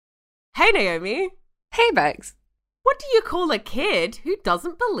Hey, Naomi. Hey, Bex. What do you call a kid who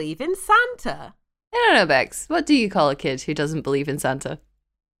doesn't believe in Santa? I don't know, Bex. What do you call a kid who doesn't believe in Santa?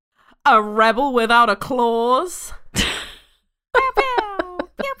 A rebel without a claws. Pew, pew.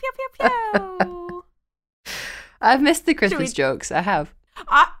 Pew, pew, pew, pew. I've missed the Christmas jokes. I have.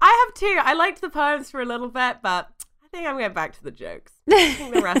 I have too. I liked the poems for a little bit, but I think I'm going back to the jokes. I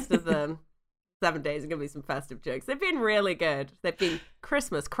think the rest of them 7 days are going to be some festive jokes. They've been really good. They've been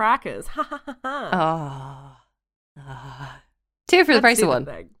Christmas crackers. Ha ha ha ha. Two for the price of one.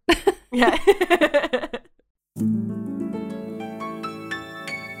 Yeah.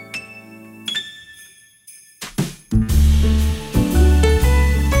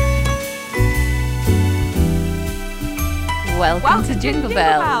 Welcome to Jingle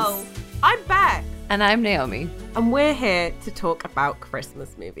Bells. I'm Bex. And I'm Naomi. And we're here to talk about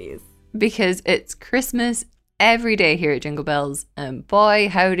Christmas movies. Because it's Christmas every day here at Jingle Bells. And boy,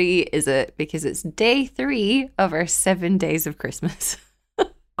 howdy is it, because it's day 3 of our 7 days of Christmas.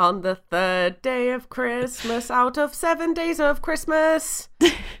 On the third day of Christmas, out of 7 days of Christmas,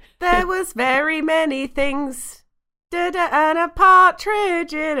 there was very many things. And a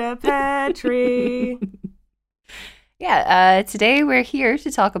partridge in a pear tree. Yeah, today we're here to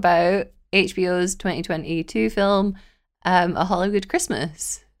talk about HBO's 2022 film, A Hollywood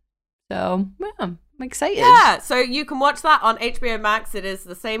Christmas. So, yeah, I'm excited. Yeah, so you can watch that on HBO Max. It is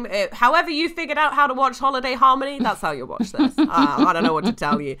the same. However you figured out how to watch Holiday Harmony, that's how you watch this. I don't know what to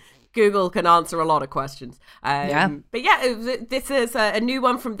tell you. Google can answer a lot of questions. Yeah. But yeah, this is a new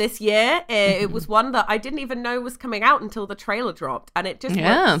one from this year. It was one that I didn't even know was coming out until the trailer dropped. And it just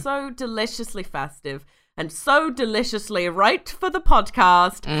looked so deliciously festive. And so deliciously right for the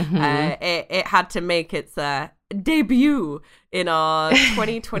podcast. It had to make its debut in our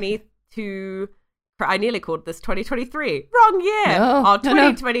 2022... I nearly called this 2023. Wrong year. Our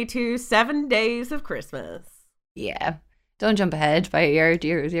 2022 7 days of Christmas. Yeah. Don't jump ahead by a year,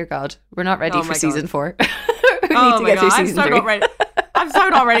 dear God. We're not ready for season 4. We need to get through season 3. I'm so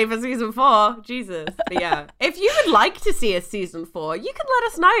not ready for season 4. Jesus. But yeah. If you would like to see a season 4, you can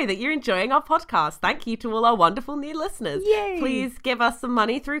let us know that you're enjoying our podcast. Thank you to all our wonderful new listeners. Yay. Please give us some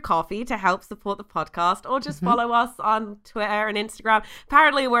money through Ko-fi to help support the podcast, or just follow us on Twitter and Instagram.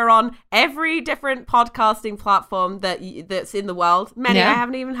 Apparently we're on every different podcasting platform that's in the world. Many I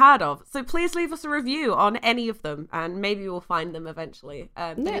haven't even heard of. So please leave us a review on any of them, and maybe we'll find them eventually.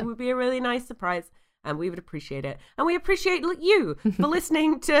 It would be a really nice surprise. And we would appreciate it. And we appreciate you for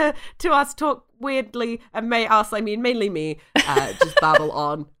listening to us talk weirdly, and mainly me, just babble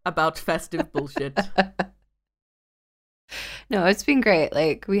on about festive bullshit. No, it's been great.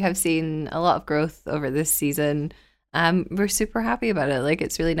 Like, we have seen a lot of growth over this season. We're super happy about it. Like,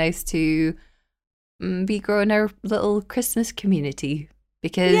 it's really nice to be growing our little Christmas community.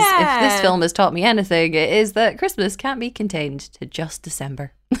 Because if this film has taught me anything, it is that Christmas can't be contained to just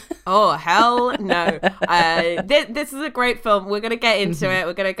December. Oh, hell no. This is a great film. We're going to get into it.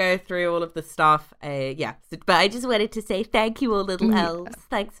 We're going to go through all of the stuff. But I just wanted to say thank you, all little elves.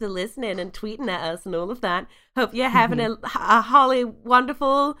 Thanks for listening and tweeting at us and all of that. Hope you're having a holly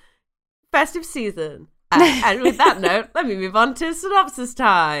wonderful festive season. And with that note, let me move on to synopsis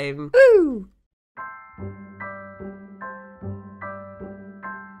time. Woo!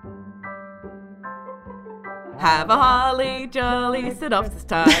 Have a holly jolly synopsis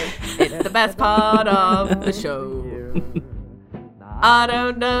time. It's the best part of the show. I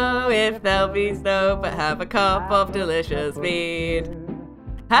don't know if there'll be snow, but have a cup of delicious mead.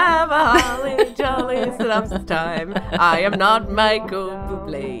 Have a holly jolly synopsis time. I am not Michael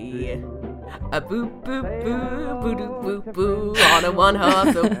Bublé. A boop boop boo boo doo boo boo on a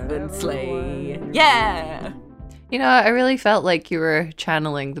one-horse open sleigh. Yeah. You know, I really felt like you were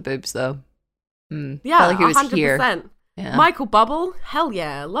channeling the boobs, though. Yeah, felt like he was 100%. Here. Yeah. Michael Bubble, hell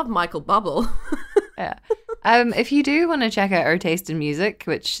yeah, love Michael Bubble. Yeah. If you do want to check out our taste in music,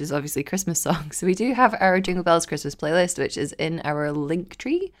 which is obviously Christmas songs, we do have our Jingle Bells Christmas playlist, which is in our link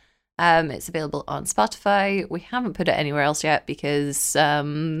tree. It's available on Spotify. We haven't put it anywhere else yet because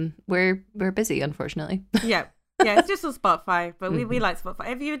we're busy, unfortunately. Yeah, it's just on Spotify, but we like Spotify.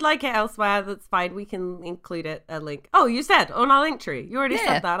 If you'd like it elsewhere, that's fine. We can include a link. Oh, you said on our link tree. You already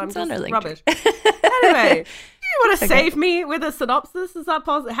said that. I'm just rubbish. Anyway, do you want to save me with a synopsis? Is that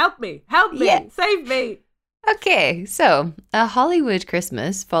possible? Help me. Save me. Okay, so A Hollywood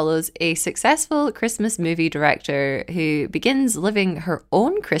Christmas follows a successful Christmas movie director who begins living her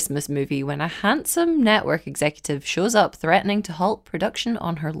own Christmas movie when a handsome network executive shows up threatening to halt production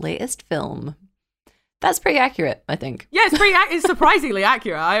on her latest film. That's pretty accurate, I think. Yeah, it's surprisingly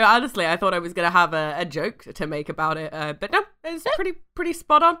accurate. I thought I was going to have a joke to make about it, but no, it's pretty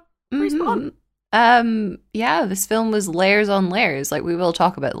spot on. Pretty spot on. Yeah, this film was layers on layers. Like, we will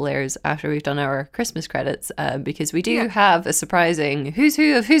talk about layers after we've done our Christmas credits, because we do have a surprising who's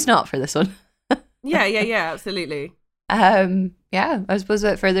who of who's not for this one. Yeah, absolutely. Yeah, I suppose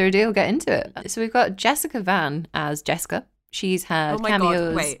without further ado, we'll get into it. So we've got Jessica Vann as Jessica. She's had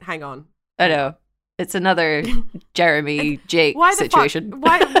cameos. God, wait, hang on. I know. It's another Jeremy Jake situation.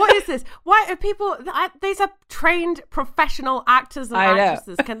 What is this? Why are people? These are trained professional actors and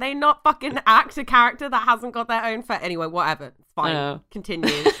actresses. Can they not fucking act a character that hasn't got their own face? Anyway, whatever. It's fine. Continue.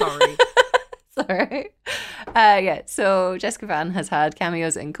 Sorry. Sorry. Yeah. So Jessica Vann has had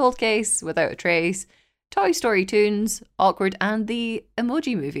cameos in Cold Case, Without a Trace, Toy Story Toons, Awkward, and the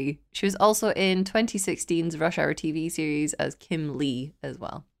Emoji Movie. She was also in 2016's Rush Hour TV series as Kim Lee as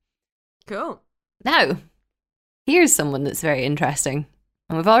well. Cool. Now, here's someone that's very interesting.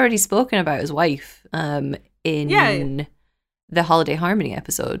 And we've already spoken about his wife in the Holiday Harmony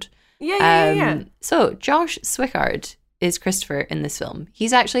episode. Yeah. So, Josh Swickard is Christopher in this film.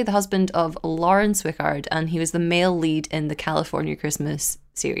 He's actually the husband of Lauren Swickard, and he was the male lead in the California Christmas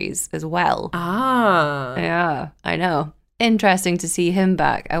series as well. Ah. Yeah, I know. Interesting to see him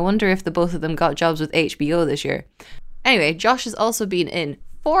back. I wonder if the both of them got jobs with HBO this year. Anyway, Josh has also been in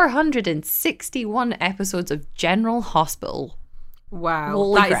 461 episodes of General Hospital. Wow.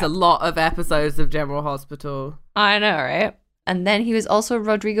 Holy that crap. is a lot of episodes of General Hospital. I know, right? And then he was also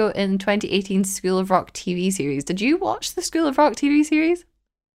Rodrigo in 2018's School of Rock TV series. Did you watch the School of Rock TV series?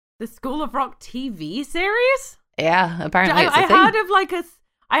 The School of Rock TV series? Yeah, apparently it's a I thing. heard of like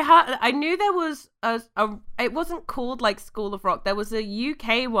I knew there was a it wasn't called like School of Rock. There was a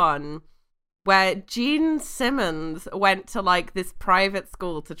UK one where Gene Simmons went to like this private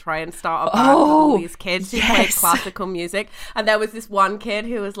school to try and start a band with all these kids who played classical music. And there was this one kid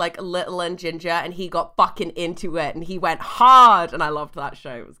who was like little and ginger, and he got fucking into it and he went hard. And I loved that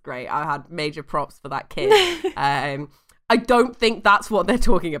show. It was great. I had major props for that kid. I don't think that's what they're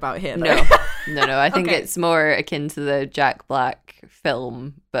talking about here, though. No. I think it's more akin to the Jack Black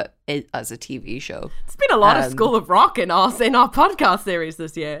film, but as a TV show. It's been a lot of School of Rock in our podcast series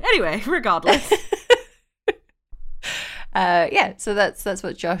this year. Anyway, regardless. Yeah, so that's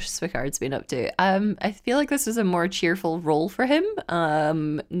what Josh Swickard's been up to. I feel like this was a more cheerful role for him.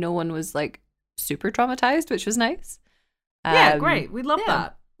 No one was like super traumatized, which was nice. Yeah, great. We love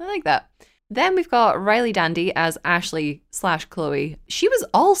that. I like that. Then we've got Riley Dandy as Ashley/Chloe. She was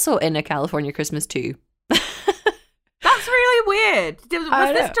also in A California Christmas too. That's really weird.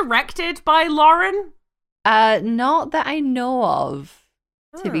 Was this directed by Lauren? Not that I know of,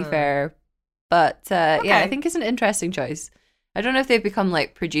 to be fair. But yeah, I think it's an interesting choice. I don't know if they've become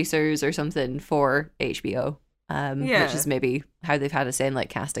like producers or something for HBO, which is maybe how they've had a say in like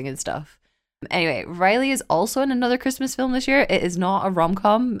casting and stuff. Anyway, Riley is also in another Christmas film this year. It is not a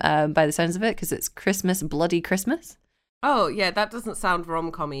rom-com by the sounds of it, because it's Christmas Bloody Christmas. Oh, yeah, that doesn't sound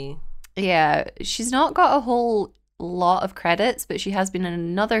rom-com-y. Yeah, she's not got a whole lot of credits, but she has been in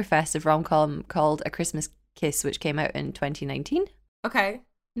another festive rom-com called A Christmas Kiss, which came out in 2019. Okay.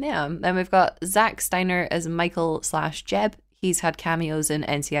 Yeah, then we've got Zack Steiner as Michael/Jeb. He's had cameos in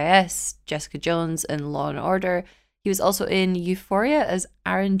NCIS, Jessica Jones, and Law & Order. He was also in Euphoria as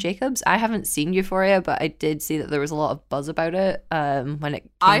Aaron Jacobs. I haven't seen Euphoria, but I did see that there was a lot of buzz about it when it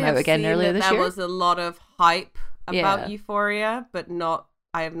came out again earlier this year. There was a lot of hype about Euphoria, but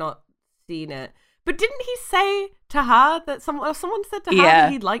I have not seen it. But didn't he say to her that someone said to her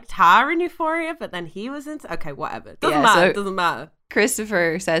that he liked her in Euphoria, but then he was into... Okay, whatever. Doesn't matter. It doesn't matter.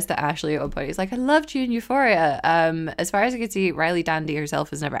 Christopher says to Ashley at one point, he's like, I loved you in Euphoria. As far as I can see, Riley Dandy herself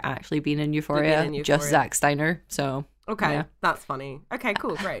has never actually been in Euphoria, just Zack Steiner. So, okay, that's funny. Okay,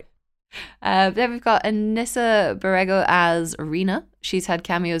 cool, great. Then we've got Anissa Borrego as Rena. She's had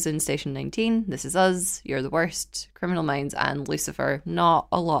cameos in Station 19, This Is Us, You're the Worst, Criminal Minds, and Lucifer. Not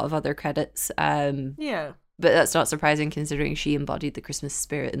a lot of other credits. Yeah. But that's not surprising considering she embodied the Christmas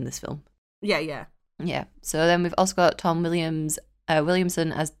spirit in this film. Yeah. Yeah. So then we've also got Tom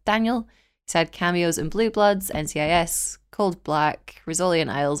Williamson as Daniel. He's had cameos in Blue Bloods, NCIS, Cold Black, Rizzoli and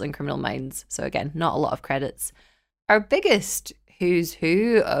Isles, and Criminal Minds. So again, not a lot of credits. Our biggest who's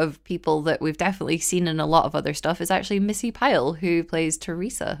who of people that we've definitely seen in a lot of other stuff is actually Missy Pyle, who plays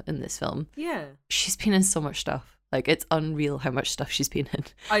Teresa in this film. Yeah. She's been in so much stuff. Like, it's unreal how much stuff she's been in.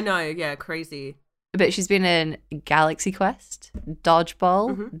 I know, yeah, crazy. But she's been in Galaxy Quest,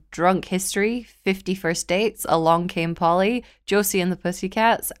 Dodgeball, Drunk History, 50 First Dates, Along Came Polly, Josie and the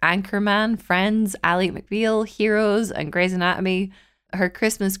Pussycats, Anchorman, Friends, Ally McBeal, Heroes, and Grey's Anatomy. Her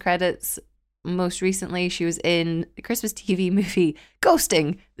Christmas credits, most recently, she was in the Christmas TV movie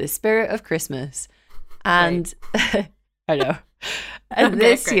Ghosting, The Spirit of Christmas. And I know. And Okay,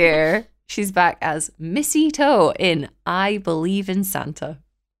 this great. year, she's back as Missy Toe in I Believe in Santa.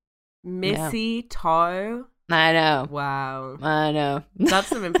 Missy Toe. I know. Wow. I know. That's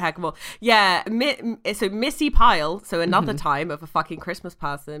some impeccable. Yeah. So Missy Pyle. So another time of a fucking Christmas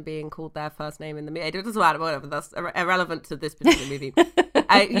person being called their first name in the movie. It doesn't matter. Whatever. That's irrelevant to this particular movie.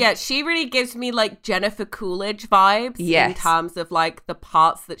 Yeah. She really gives me like Jennifer Coolidge vibes in terms of like the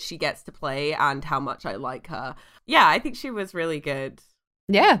parts that she gets to play and how much I like her. Yeah. I think she was really good.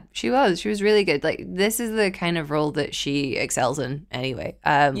 Yeah, she was. She was really good. Like, this is the kind of role that she excels in anyway.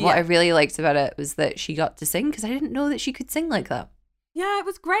 What I really liked about it was that she got to sing, because I didn't know that she could sing like that. Yeah, it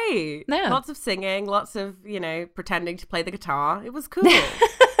was great. Yeah. Lots of singing, lots of, pretending to play the guitar. It was cool.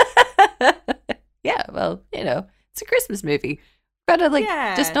 Yeah, well, it's a Christmas movie. Gotta,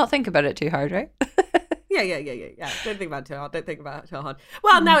 just not think about it too hard, right? Yeah. Don't think about it too hard.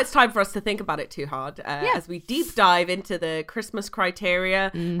 Well, now it's time for us to think about it too hard as we deep dive into the Christmas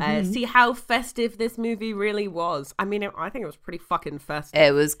criteria, see how festive this movie really was. I mean, I think it was pretty fucking festive.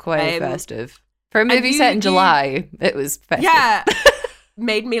 It was quite festive. For a movie set in July, it was festive. Yeah,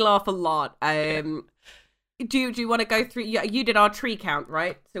 made me laugh a lot. Do you want to go through? You did our tree count,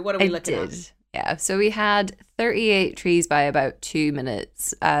 right? So what are we looking at? Yeah, so we had 38 trees by about 2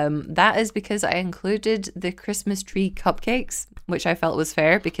 minutes. That is because I included the Christmas tree cupcakes, which I felt was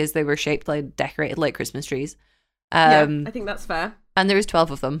fair because they were shaped like decorated like Christmas trees. Yeah, I think that's fair. And there was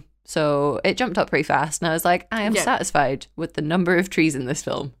 12 of them, so it jumped up pretty fast. And I was like, I am satisfied with the number of trees in this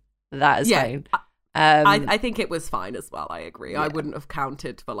film. That is fine. I think it was fine as well. I agree. Yeah. I wouldn't have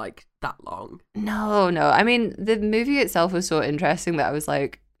counted for like that long. No. I mean, the movie itself was so interesting that I was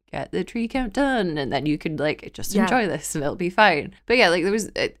like, get the tree count done, and then you could just enjoy this and it'll be fine. But yeah,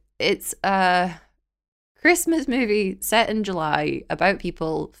 it's a Christmas movie set in July about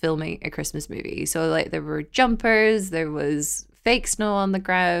people filming a Christmas movie. So there were jumpers, there was fake snow on the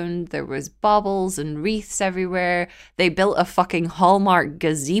ground, there was baubles and wreaths everywhere. They built a fucking Hallmark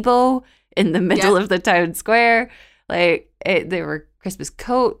gazebo in the middle of the town square. There were Christmas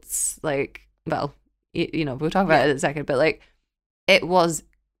coats. We'll talk about it in a second, but it was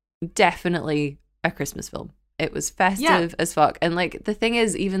definitely a Christmas film. It was festive as fuck. And the thing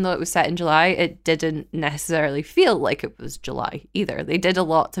is, even though it was set in July, it didn't necessarily feel like it was July either. They did a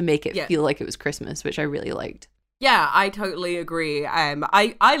lot to make it feel like it was Christmas, which I really liked. Yeah, I totally agree.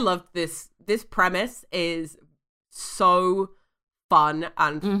 I loved this. This premise is so fun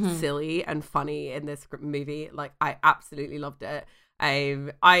and silly and funny in this movie. I absolutely loved it. I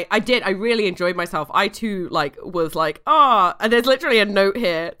really enjoyed myself. I too was and there's literally a note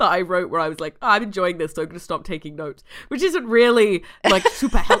here that I wrote where I was like, I'm enjoying this, so I'm gonna stop taking notes, which isn't really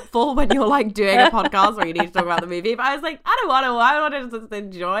super helpful when you're doing a podcast where you need to talk about the movie. But I was like, I want to just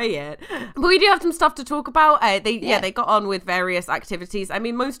enjoy it. But we do have some stuff to talk about. They got on with various activities. I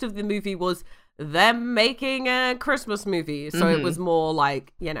mean, most of the movie was them making a Christmas movie, so it was more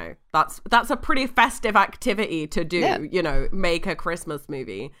that's a pretty festive activity to do. Make a Christmas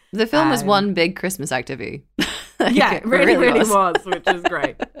movie. The film was one big Christmas activity. It really was, which is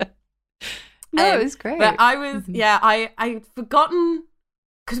great. No, it was great. But I was I'd forgotten,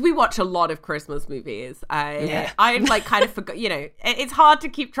 because we watch a lot of Christmas movies. I kind of forgot, it's hard to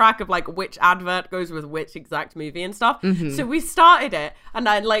keep track of which advert goes with which exact movie and stuff. So we started it, and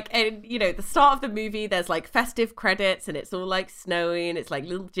I the start of the movie, there's festive credits, and it's all snowy, and it's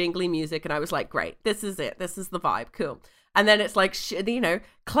little jingly music, and I was like, great, this is it, this is the vibe, cool. And then it's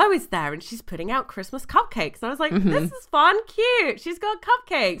Chloe's there and she's putting out Christmas cupcakes. And I was like, this is fun, cute. She's got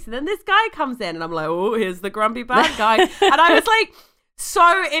cupcakes. And then this guy comes in and I'm like, oh, here's the grumpy bad guy. And I was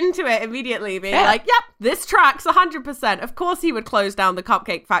so into it immediately, being yep, this tracks 100%. Of course he would close down the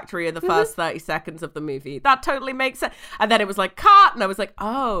cupcake factory in the first 30 seconds of the movie. That totally makes sense. And then it was cut. And I was like,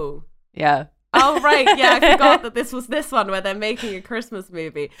 oh. Yeah. Oh, right. Yeah, I forgot that this was this one where they're making a Christmas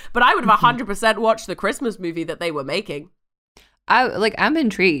movie. But I would have 100% watched the Christmas movie that they were making. I'm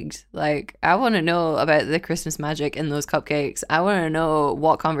intrigued. I want to know about the Christmas magic in those cupcakes. I want to know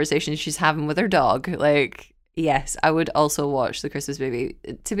what conversations she's having with her dog. Yes, I would also watch the Christmas movie.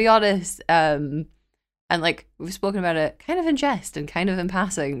 To be honest, and we've spoken about it kind of in jest and kind of in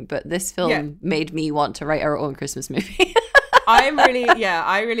passing, but this film made me want to write our own Christmas movie. I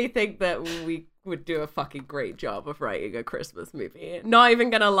really think that we would do a fucking great job of writing a Christmas movie. Not even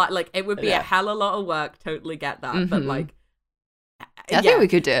gonna it would be a hell of a lot of work. Totally get that, but I think we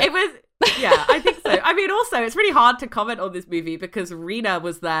could do it. It was. Yeah, I think so. I mean, also, it's really hard to comment on this movie because Rena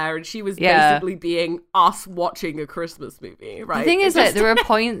was there and she was basically being us watching a Christmas movie, right? The thing is that there were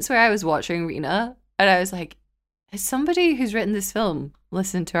points where I was watching Rena and I was like, as somebody who's written this film,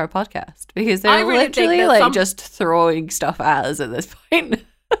 listen to our podcast because I they're really think literally that like just throwing stuff at us at this point.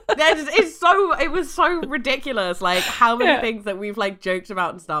 It was so ridiculous, like how many things that we've like joked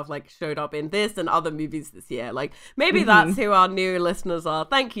about and stuff like showed up in this and other movies this year. Like maybe that's who our new listeners are.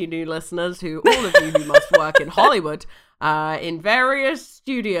 Thank you, new listeners, to all of you who must work in Hollywood, in various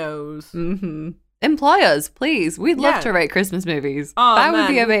studios. Employ us, please. We'd love to write Christmas movies. Oh, that would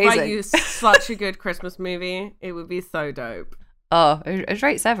be amazing. Write you such a good Christmas movie. It would be so dope. Oh, I'd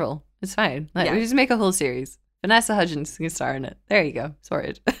write several. It's fine. Like we just make a whole series. Vanessa Hudgens can star in it. There you go.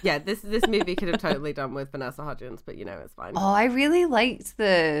 Sorted. Yeah, this movie could have totally done with Vanessa Hudgens, but it's fine. Oh, I really liked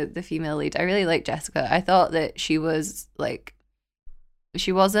the female lead. I really liked Jessica. I thought that she was like,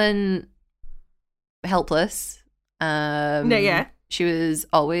 she wasn't helpless. She was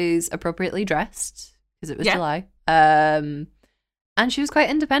always appropriately dressed because it was July. And she was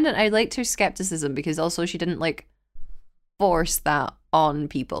quite independent. I liked her skepticism because also she didn't like force that on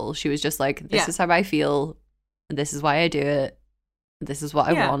people. She was just like, this is how I feel. This is why I do it. This is what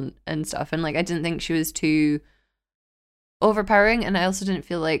I want and stuff. And like, I didn't think she was too overpowering. And I also didn't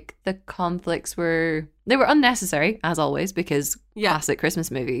feel like the conflicts were unnecessary as always, because classic Christmas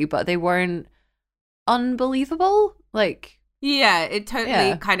movie, but they weren't unbelievable. Like, it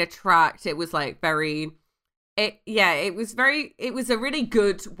totally kind of tracked. It was like it was a really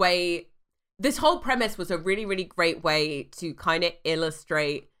good way. This whole premise was a really, really great way to kind of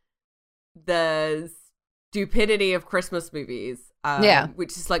illustrate the stupidity of Christmas movies,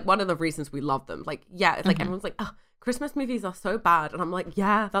 which is like one of the reasons we love them. Like, it's like everyone's like, oh, Christmas movies are so bad, and I'm like,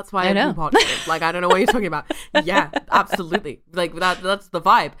 that's why I watch them. Like, I don't know what you're talking about. Yeah, absolutely. Like that's the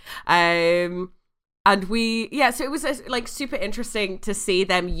vibe. And so it was like super interesting to see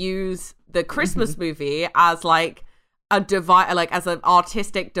them use the Christmas movie as like a device, like as an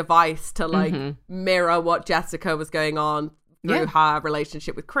artistic device to like mirror what Jessica was going on through her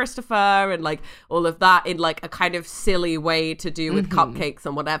relationship with Christopher and like all of that in like a kind of silly way to do with cupcakes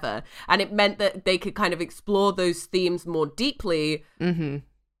and whatever. And it meant that they could kind of explore those themes more deeply,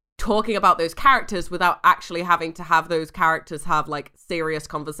 talking about those characters without actually having to have those characters have like serious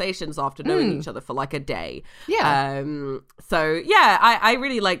conversations after knowing each other for like a day. I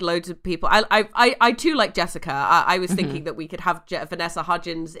really like loads of people. I too like Jessica. I was thinking that we could have Vanessa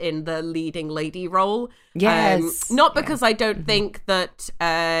Hudgens in the leading lady role. Not because I don't think that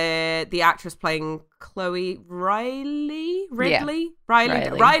the actress playing Chloe Riley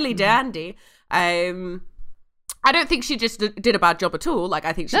Dandy, I don't think she just did a bad job at all. Like,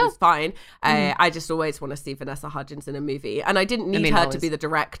 I think she was fine. I just always want to see Vanessa Hudgens in a movie. And I didn't need her to be the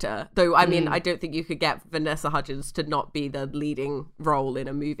director. Though, I mean, I don't think you could get Vanessa Hudgens to not be the leading role in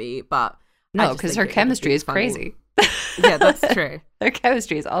a movie. But no, because her chemistry is crazy. Yeah, that's true. Her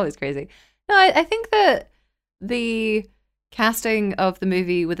chemistry is always crazy. No, I think that the casting of the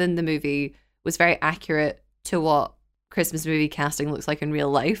movie within the movie was very accurate to what Christmas movie casting looks like in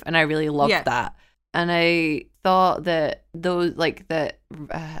real life. And I really loved that. And I thought that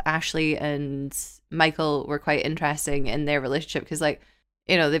Ashley and Michael were quite interesting in their relationship because, like,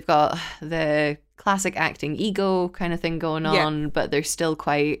 they've got the classic acting ego kind of thing going on, but they're still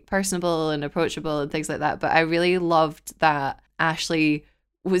quite personable and approachable and things like that. But I really loved that Ashley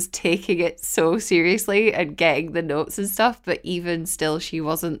was taking it so seriously and getting the notes and stuff, but even still, she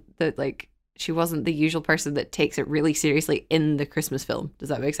wasn't the usual person that takes it really seriously in the Christmas film. Does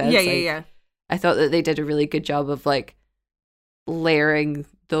that make sense? Yeah. I thought that they did a really good job of like layering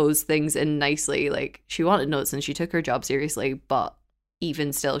those things in nicely. Like, she wanted notes and she took her job seriously, but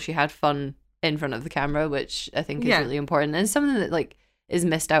even still she had fun in front of the camera, which I think is really important and something that like is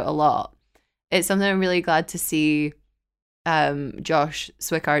missed out a lot. It's something I'm really glad to see Josh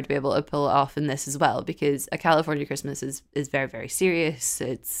Swickard be able to pull it off in this as well, because A California Christmas is very, very serious.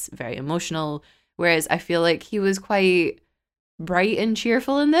 It's very emotional, whereas I feel like he was quite bright and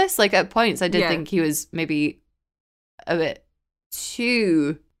cheerful in this. Like, at points I did think he was maybe a bit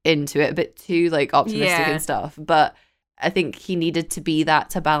too into it, a bit too like optimistic and stuff, but I think he needed to be that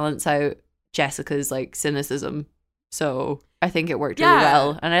to balance out Jessica's like cynicism. So I think it worked really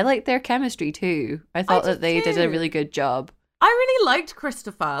well, and I liked their chemistry too. I thought that they did a really good job. I really liked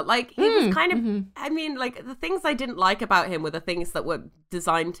Christopher. Like, he was kind of, I mean, like, the things I didn't like about him were the things that were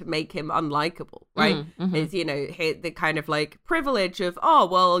designed to make him unlikable, right? Is, the kind of, like, privilege of, oh,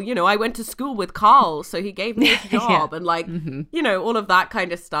 well, I went to school with Carl, so he gave me a job, and, like, all of that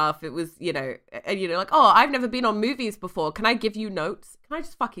kind of stuff. It was, like, oh, I've never been on movies before. Can I give you notes? Can I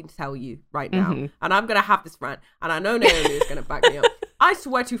just fucking tell you right now? And I'm going to have this rant, and I know Naomi is going to back me up. I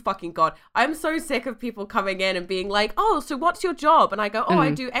swear to fucking God, I'm so sick of people coming in and being like, oh, so what's your job? And I go, oh, I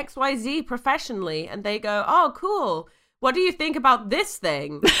do XYZ professionally. And they go, oh, cool. what do you think about this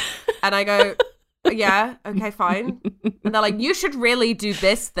thing? And I go, yeah, okay, fine. And they're like, you should really do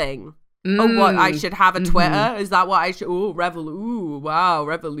this thing. Oh, what, I should have a Twitter? Is that what I should? Wow,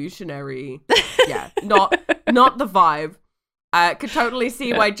 revolutionary. Yeah, not the vibe. Could totally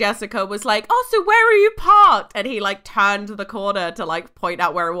see why Jessica was like, oh, so where are you parked? And he like turned the corner to like point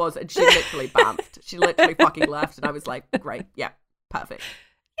out where it was, and she literally bamfed. She literally fucking left, and I was like, great, yeah, perfect.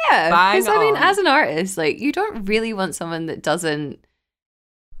 Yeah, because I mean, as an artist, like, you don't really want someone that doesn't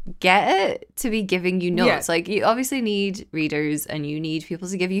get it to be giving you notes. Like, you obviously need readers, and you need people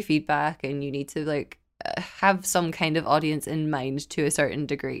to give you feedback, and you need to like have some kind of audience in mind to a certain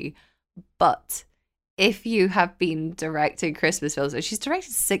degree. But if you have been directing Christmas films, and she's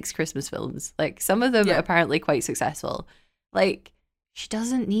directed 6 Christmas films, like some of them are apparently quite successful, like, she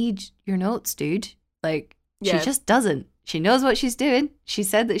doesn't need your notes, dude. Like, she just doesn't. She knows what she's doing. She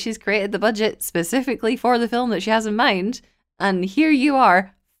said that she's created the budget specifically for the film that she has in mind, and here you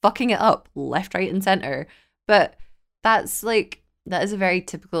are fucking it up left, right, and center. But that is a very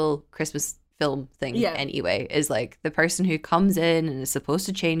typical Christmas film thing anyway, is like the person who comes in and is supposed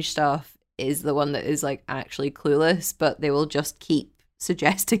to change stuff is the one that is like actually clueless, but they will just keep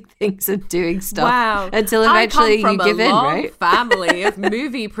suggesting things and doing stuff until eventually you give in, right? Family of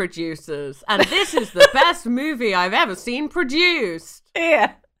movie producers, and this is the best movie I've ever seen produced.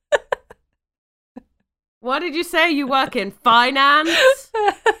 Yeah. What did you say? You work in finance?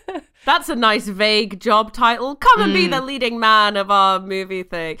 That's a nice vague job title. Come and be the leading man of our movie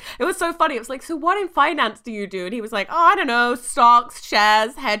thing. It was so funny. It was like, so what in finance do you do? And he was like, oh, I don't know, stocks,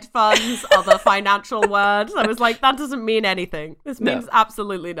 shares, hedge funds, other financial words. I was like, that doesn't mean anything. This means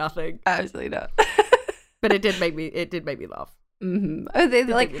absolutely nothing. Absolutely not. But it did make me laugh. Mm-hmm. Oh, they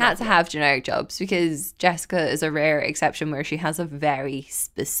like had to have generic jobs, because Jessica is a rare exception where she has a very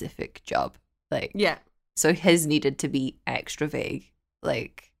specific job. Like, yeah. So his needed to be extra vague.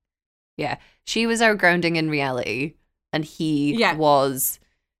 Like, yeah, she was our grounding in reality, and he was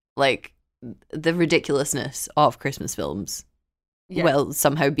like the ridiculousness of Christmas films. Yeah. Well,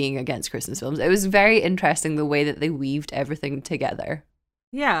 somehow being against Christmas films. It was very interesting the way that they weaved everything together.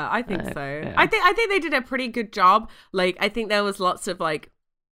 Yeah, I think so. Yeah. I think they did a pretty good job. Like, I think there was lots of like,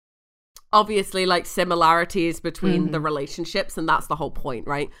 obviously, like, similarities between the relationships, and that's the whole point,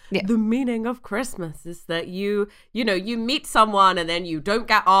 right? Yeah. The meaning of Christmas is that you meet someone, and then you don't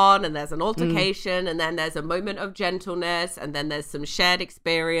get on, and there's an altercation, and then there's a moment of gentleness, and then there's some shared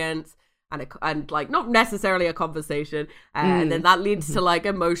experience, and like, not necessarily a conversation, and then that leads to like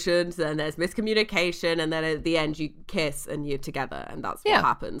emotions, and there's miscommunication, and then at the end you kiss and you're together, and that's what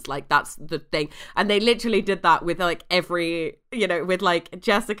happens. Like, that's the thing. And they literally did that with like every, with like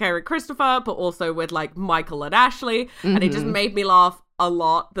Jessica and Christopher, but also with like Michael and Ashley, and it just made me laugh a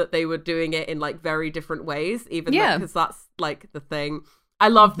lot that they were doing it in like very different ways, even because that's like the thing. I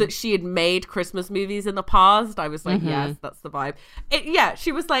love that she had made Christmas movies in the past. I was like, yes, that's the vibe.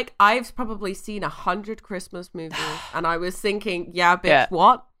 She was like, I've probably seen 100 Christmas movies. And I was thinking, yeah, bitch,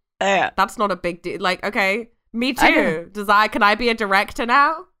 what? Yeah. That's not a big deal. Like, okay, me too. Can I be a director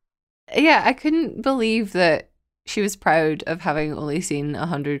now? Yeah, I couldn't believe that she was proud of having only seen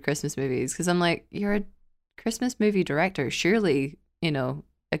 100 Christmas movies. Because I'm like, you're a Christmas movie director. Surely,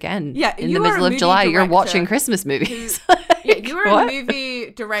 again, in the middle of July, you're watching Christmas movies. You're a movie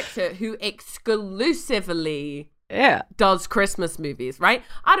director who exclusively does Christmas movies, right?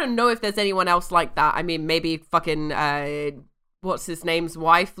 I don't know if there's anyone else like that. I mean, maybe fucking what's his name's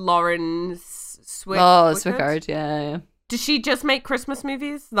wife, Lauren Swickard. Yeah. Does she just make Christmas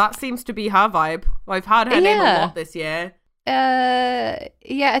movies? That seems to be her vibe. I've heard her name a lot this year.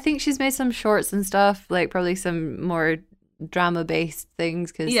 I think she's made some shorts and stuff, like probably some more drama-based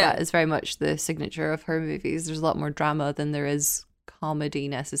things, because that is very much the signature of her movies. There's a lot more drama than there is comedy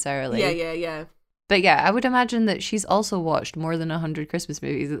necessarily. Yeah. But yeah, I would imagine that she's also watched more than 100 Christmas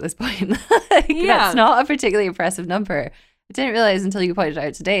movies at this point. That's not a particularly impressive number. I didn't realize until you pointed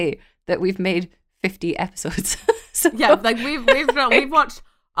out today that we've made 50 episodes. Like we've watched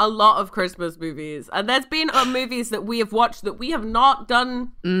a lot of Christmas movies, and there's been movies that we have watched that we have not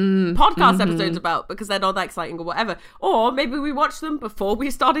done podcast episodes about because they're not that exciting or whatever, or maybe we watched them before we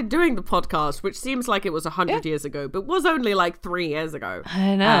started doing the podcast, which seems like it was 100 years ago, but was only like 3 years ago.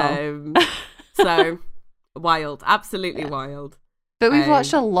 I know. So wild, absolutely wild. But we've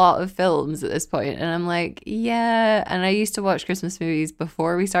watched a lot of films at this point, and I'm like, yeah. And I used to watch Christmas movies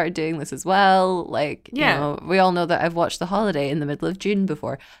before we started doing this as well. Like, you know, we all know that I've watched The Holiday in the middle of June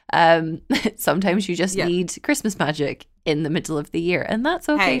before. Sometimes you just need Christmas magic in the middle of the year, and that's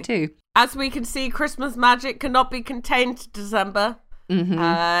okay too. As we can see, Christmas magic cannot be contained to December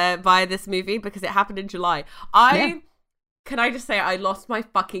by this movie because it happened in July. Can I just say I lost my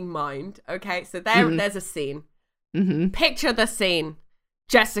fucking mind? Okay, so there's a scene. Picture the scene.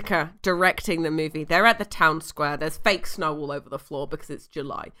 Jessica directing the movie. They're at the town square. There's fake snow all over the floor because it's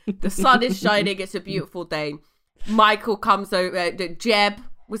July. The sun is shining. It's a beautiful day. Michael comes over. Jeb.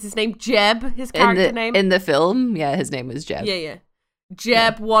 Was his name Jeb? His character name? In the film, yeah, his name was Jeb. Yeah.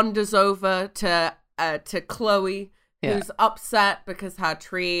 Jeb wanders over to Chloe, who's upset because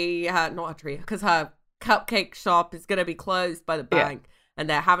because her cupcake shop is going to be closed by the bank. And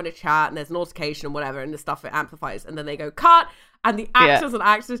they're having a chat, and there's an altercation and whatever, and the stuff it amplifies. And then they go cut, and the actors and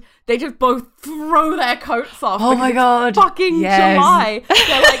actresses, they just both throw their coats off. Oh my god! Fucking July.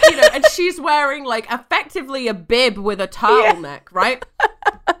 They're like, and she's wearing like effectively a bib with a turtleneck, right?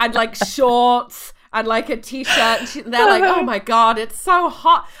 And like shorts and like a t-shirt. And they're like, oh my god, it's so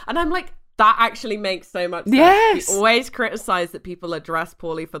hot. And I'm like, that actually makes so much sense. Yes. We always criticize that people are dressed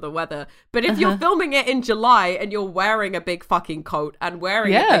poorly for the weather. But if you're filming it in July and you're wearing a big fucking coat and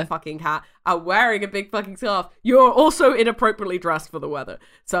wearing a big fucking hat and wearing a big fucking scarf, you're also inappropriately dressed for the weather.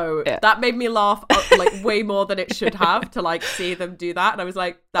 So that made me laugh like way more than it should have to like see them do that. And I was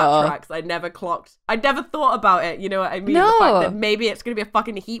like, that tracks. I never thought about it. You know what I mean? No. The fact that maybe it's going to be a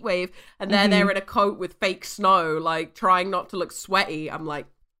fucking heat wave and they're there in a coat with fake snow, like trying not to look sweaty. I'm like,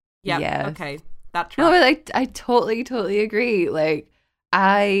 yeah. Okay. That tracks. No, but I totally agree. Like,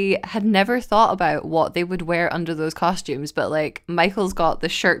 I had never thought about what they would wear under those costumes, but like Michael's got the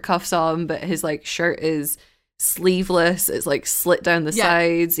shirt cuffs on, but his like shirt is sleeveless. It's like slit down the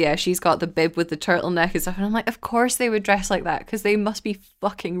sides. Yeah, she's got the bib with the turtleneck and stuff. And I'm like, of course they would dress like that because they must be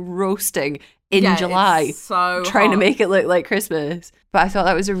fucking roasting in July, so trying hot to make it look like Christmas. But I thought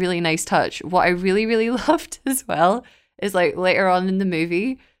that was a really nice touch. What I really, really loved as well is like later on in the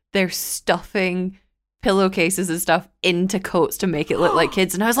movie, they're stuffing pillowcases and stuff into coats to make it look like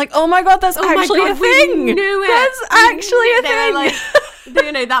kids. And I was like, oh my god, that's actually a thing. We knew it. That's actually a thing. Like,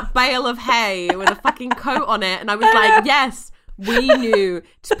 you know, that bale of hay with a fucking coat on it. And I was like, yes, we knew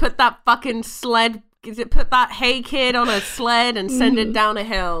to put that fucking put that hay kid on a sled and send it down a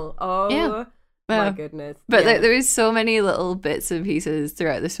hill. Oh, my goodness. But there was so many little bits and pieces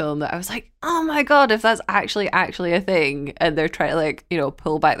throughout this film that I was like, oh my god, if that's actually a thing, and they're trying to like, you know,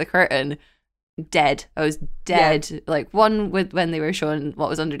 pull back the curtain, dead. I was dead. Like, one, with when they were showing what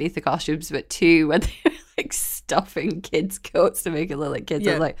was underneath the costumes, but two, when they were like stuffing kids' coats to make it look like kids.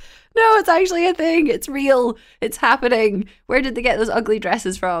 I was like, no, it's actually a thing. It's real. It's happening. Where did they get those ugly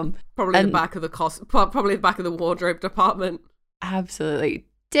dresses from? Probably the back of probably the back of the wardrobe department. Absolutely.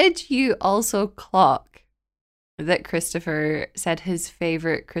 Did you also clock that Christopher said his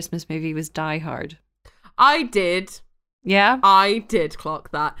favorite Christmas movie was Die Hard? I did. Yeah? I did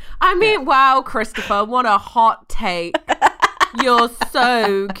clock that. I mean, wow, Christopher, what a hot take. You're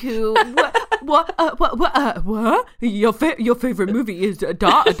so cool. What? Your favorite movie is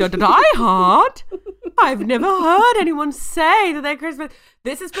Die Hard? I've never heard anyone say that their Christmas...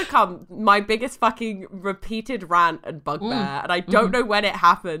 This has become my biggest fucking repeated rant and bugbear, and I don't know when it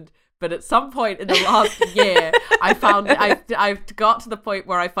happened, but at some point in the last year, I've got to the point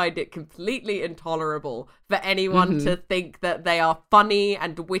where I find it completely intolerable for anyone to think that they are funny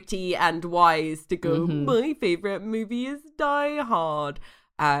and witty and wise to go, my favorite movie is Die Hard.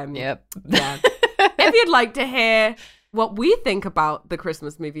 Yeah. If you'd like to hear what we think about the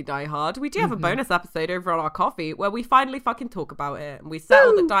Christmas movie Die Hard, we do have a bonus episode over on our coffee where we finally fucking talk about it, and we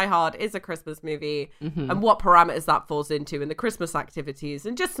settle that Die Hard is a Christmas movie and what parameters that falls into and the Christmas activities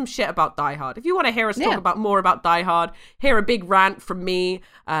and just some shit about Die Hard. If you want to hear us talk about more about Die Hard, hear a big rant from me,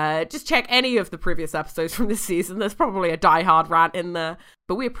 just check any of the previous episodes from this season. There's probably a Die Hard rant in there,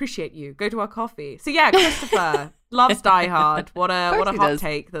 but we appreciate you. Go to our coffee. So yeah, Christopher loves Die Hard. What a hot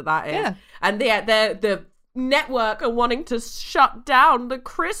take that is. Yeah. And the network are wanting to shut down the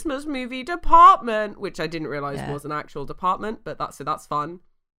Christmas movie department, which I didn't realize was an actual department, but that's fun.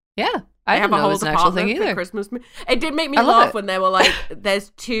 Yeah, I didn't know it was an actual thing either. Christmas it did make me laugh when they were like,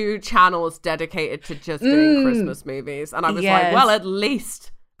 "There's 2 channels dedicated to just doing Christmas movies," and I was like, "Well, at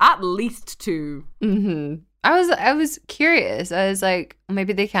least 2." I was curious. I was like,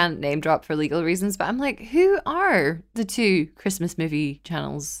 maybe they can't name drop for legal reasons, but I'm like, who are the 2 Christmas movie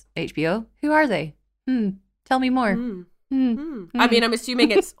channels? HBO? Who are they? Tell me more. I mean, I'm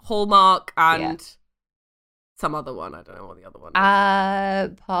assuming it's Hallmark and some other one. I don't know what the other one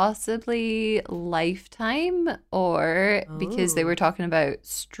is. Possibly Lifetime, or because they were talking about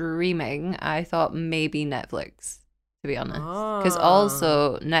streaming, I thought maybe Netflix, to be honest. Because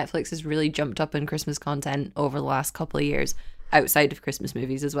also Netflix has really jumped up in Christmas content over the last couple of years, outside of Christmas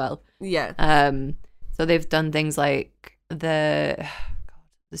movies as well. Yeah. So they've done things like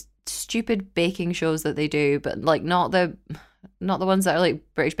stupid baking shows that they do, but like not the ones that are like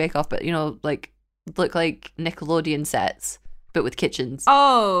British Bake Off, but like look like Nickelodeon sets, but with kitchens.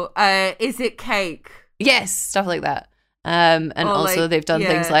 Oh, Is It Cake? Yes, stuff like that. And also they've done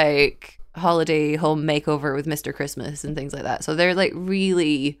things like Holiday Home Makeover with Mr. Christmas and things like that. So they're like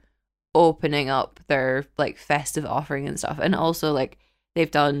really opening up their like festive offering and stuff. And also like they've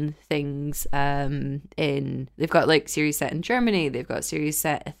done things they've got like series set in Germany. They've got series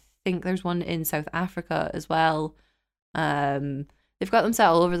set, I think there's one in South Africa as well. They've got them set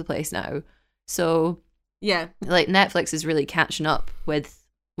all over the place now. So yeah, like Netflix is really catching up with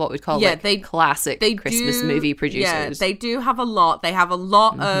what we'd call classic Christmas movie producers. Yeah, they do have a lot. They have a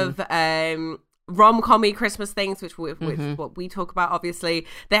lot of rom-com-y Christmas things, which what we talk about, obviously.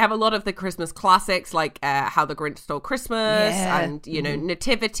 They have a lot of the Christmas classics, like How the Grinch Stole Christmas and,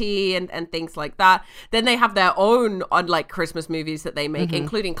 Nativity and things like that. Then they have their own, like, Christmas movies that they make,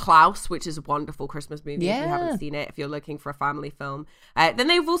 including Klaus, which is a wonderful Christmas movie if you haven't seen it, if you're looking for a family film. Then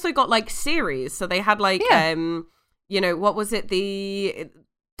they've also got, like, series. So they had, like, what was it? The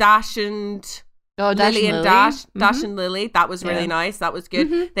Dash and... Lily and Dash and Lily. That was really nice. That was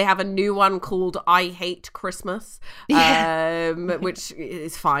good. They have a new one called I Hate Christmas, which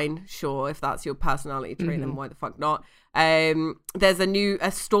is fine. Sure, if that's your personality trait, then why the fuck not? There's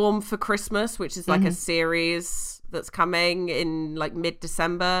a Storm for Christmas, which is like a series that's coming in like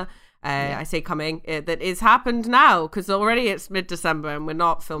mid-December. I say coming, that is happened now because already it's mid-December and we're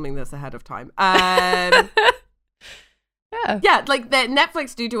not filming this ahead of time. Yeah, like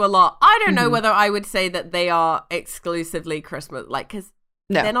Netflix do a lot. I don't know whether I would say that they are exclusively Christmas, like, because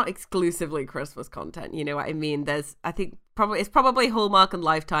they're not exclusively Christmas content. You know what I mean? It's probably Hallmark and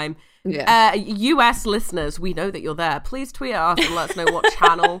Lifetime. Yeah. US listeners, we know that you're there. Please tweet at us and let us know what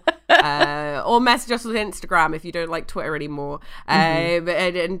channel, or message us on Instagram if you don't like Twitter anymore, and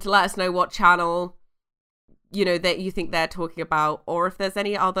let us know what channel that you think they're talking about, or if there's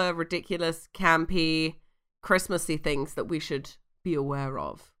any other ridiculous, campy, Christmassy things that we should be aware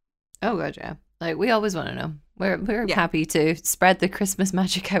of. Oh god, yeah. Like, we always want to know. We're happy to spread the Christmas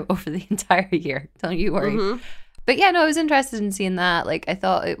magic out over the entire year. Don't you worry. But yeah, no, I was interested in seeing that. Like, I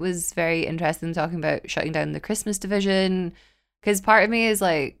thought it was very interesting talking about shutting down the Christmas division, because part of me is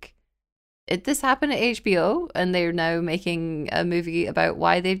like, did this happen at HBO and they're now making a movie about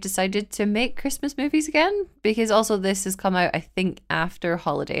why they've decided to make Christmas movies again? Because also this has come out, I think, after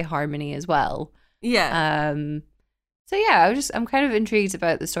Holiday Harmony as well. Yeah. So yeah, I'm kind of intrigued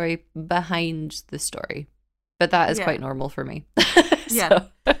about the story behind the story, but that is quite normal for me. Yeah.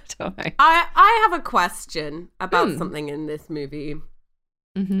 Don't worry. I have a question about something in this movie.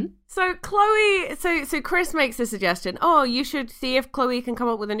 So Chloe, so Chris makes a suggestion. Oh, you should see if Chloe can come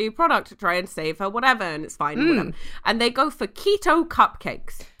up with a new product to try and save her, whatever, and it's fine, whatever. And they go for keto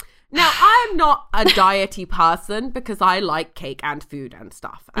cupcakes. Now, I'm not a diety person because I like cake and food and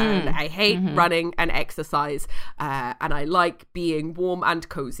stuff. And I hate running and exercise. And I like being warm and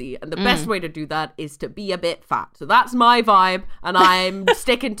cozy. And the best way to do that is to be a bit fat. So that's my vibe and I'm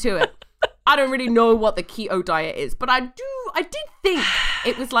sticking to it. I don't really know what the keto diet is, but I did think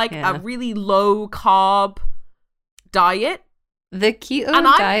it was like a really low carb diet. The keto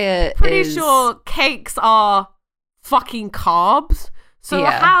diet I'm pretty sure cakes are fucking carbs. So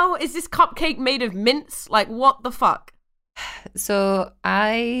how is this cupcake made of mince? Like, what the fuck? So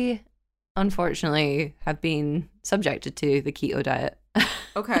I, unfortunately, have been subjected to the keto diet.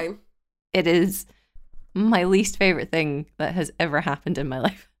 Okay. It is my least favorite thing that has ever happened in my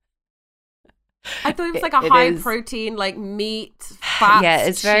life. I thought it was like a high protein, like meat,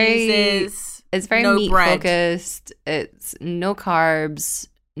 fats, cheeses. It's very meat focused. It's no carbs,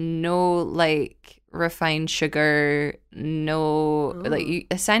 no like refined sugar, no like you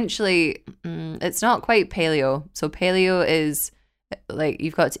essentially it's not quite paleo. So paleo is like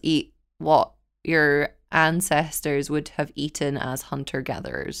you've got to eat what your ancestors would have eaten as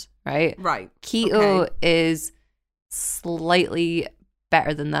hunter-gatherers, right? Keto is slightly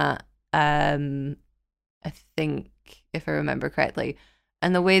better than that, I think, if I remember correctly.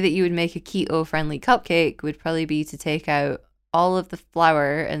 And the way that you would make a keto friendly cupcake would probably be to take out all of the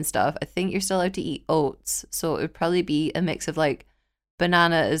flour and stuff. I think you're still allowed to eat oats, so it would probably be a mix of like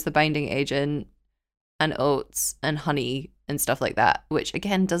banana as the binding agent and oats and honey and stuff like that, which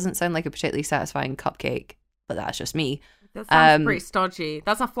again doesn't sound like a particularly satisfying cupcake, but that's just me. That sounds pretty stodgy.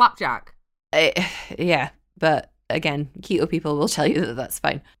 That's a flapjack. Yeah, but again, keto people will tell you that that's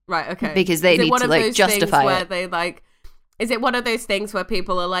fine. Right, okay. Because they need to like justify where it. They like, is it one of those things where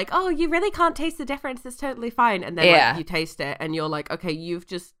people are like, oh, you really can't taste the difference, it's totally fine, and then like, you taste it and you're like, okay, you've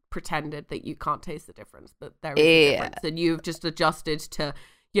just pretended that you can't taste the difference, but there is a difference, and you've just adjusted to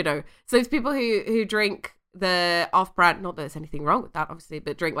you know, so it's people who drink the off-brand, not that there's anything wrong with that obviously,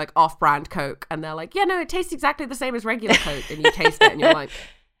 but drink like off-brand Coke, and they're like, yeah, no, it tastes exactly the same as regular Coke, and you taste it and you're like,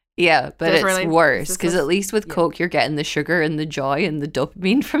 yeah, but it's really worse because at least with Coke you're getting the sugar and the joy and the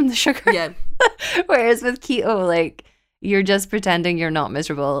dopamine from the sugar. Yeah. Whereas with keto, like, you're just pretending you're not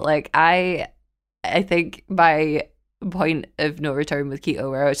miserable. Like, I think my point of no return with keto,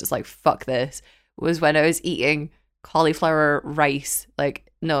 where I was just like, fuck this, was when I was eating cauliflower rice. Like,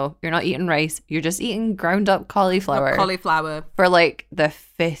 no, you're not eating rice. You're just eating ground up cauliflower. For like the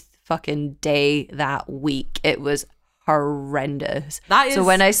 5th fucking day that week. It was horrendous. That is so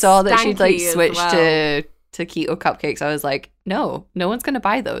when I saw that she'd like switched well. to keto cupcakes, I was like, no one's gonna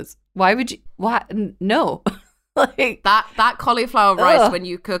buy those. Why would you? What? No. Like that cauliflower rice, when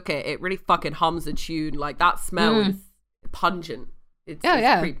you cook it, it really fucking hums a tune. Like that smell is pungent. It's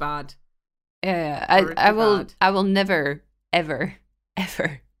pretty bad. Yeah. Really I will never ever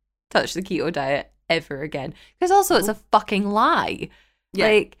touch the keto diet ever again, because also it's a fucking lie.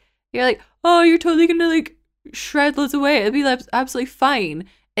 Like, you're like, oh, you're totally gonna like shred loads of weight, it'll be absolutely fine.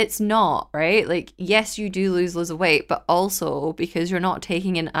 It's not, right? Like, yes, you do lose loads of weight, but also because you're not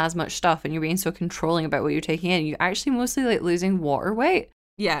taking in as much stuff and you're being so controlling about what you're taking in, you actually mostly like losing water weight.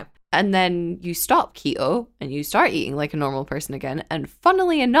 Yeah. And then you stop keto and you start eating like a normal person again, and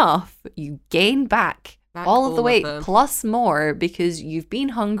funnily enough, you gain back all of the weight plus more, because you've been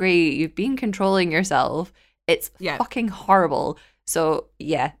hungry, you've been controlling yourself. It's fucking horrible. So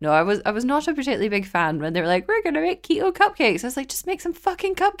yeah, no, I was not a particularly big fan when they were like, we're gonna make keto cupcakes. I was like, just make some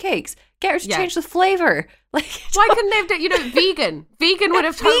fucking cupcakes. Get her to change the flavor. Like, why couldn't they have done, vegan? Vegan would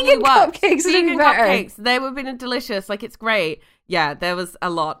have totally worked. Vegan cupcakes, they would have been delicious. Like, it's great. Yeah, there was a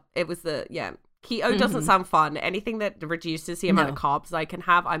lot. It was keto doesn't sound fun. Anything that reduces the amount of carbs I can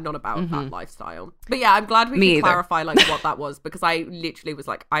have, I'm not about that lifestyle. But yeah, I'm glad we could clarify like what that was, because I literally was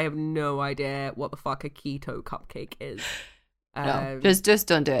like, I have no idea what the fuck a keto cupcake is. No, just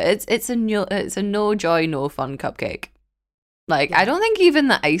don't do it. It's a no joy, no fun cupcake. Like, I don't think even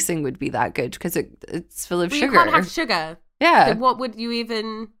the icing would be that good, because it's full of sugar. You can't have sugar. Yeah. So what would you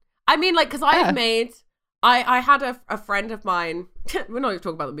even? I mean, like, because I've made. I had a friend of mine. We're not even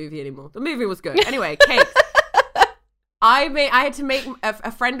talking about the movie anymore. The movie was good. Anyway, cakes. I had to make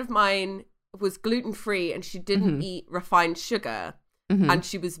a friend of mine was gluten-free, and she didn't eat refined sugar, and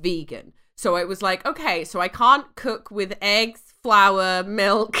she was vegan. So it was like, okay, so I can't cook with eggs, flour,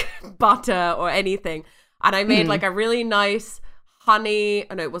 milk, butter, or anything. And I made like a really nice honey.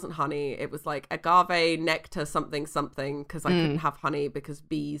 Oh, no, it wasn't honey. It was like agave nectar something, because I couldn't have honey because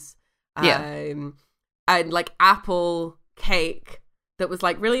bees. And like apple cake that was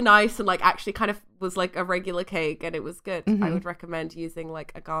like really nice and like actually kind of was like a regular cake, and it was good. I would recommend using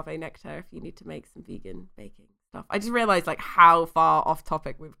like agave nectar if you need to make some vegan baking stuff. I just realized like how far off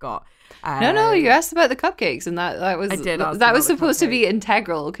topic we've got. No, you asked about the cupcakes, and that was, I did that was supposed to be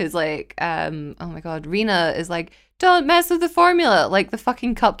integral, because like oh my god, Rena is like, don't mess with the formula. Like, the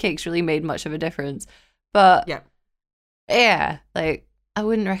fucking cupcakes really made much of a difference. But yeah, like, I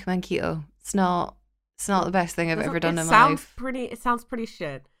wouldn't recommend keto. It's not the best thing I've ever done in my life. It sounds pretty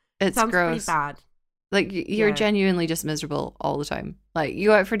shit. It's sounds gross. Pretty bad. Like, you're genuinely just miserable all the time. Like, you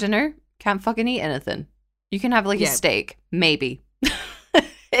go out for dinner, can't fucking eat anything. You can have like a steak, maybe,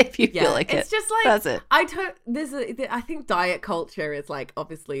 if you feel like it's just like, that's it. I think diet culture is like,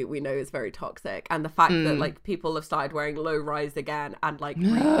 obviously we know is very toxic, and the fact that like people have started wearing low rise again and like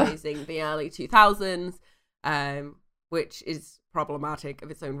raising the early 2000s, which is problematic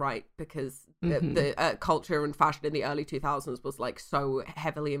of its own right, because the culture and fashion in the early 2000s was like so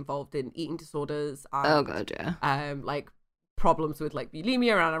heavily involved in eating disorders and, like problems with like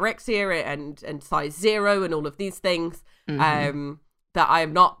bulimia and anorexia and size 0 and all of these things, that I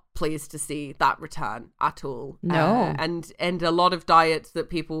am not pleased to see that return at all. No. And a lot of diets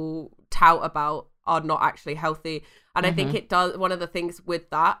that people tout about are not actually healthy. And I think it does, one of the things with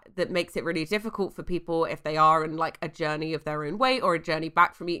that makes it really difficult for people if they are in like a journey of their own weight or a journey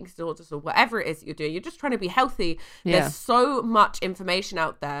back from eating disorders or whatever it is that you're doing. You're just trying to be healthy. There's so much information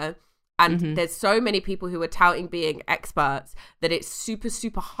out there, and there's so many people who are touting being experts that it's super,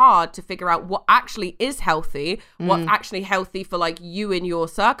 super hard to figure out what actually is healthy, what's actually healthy for like you in your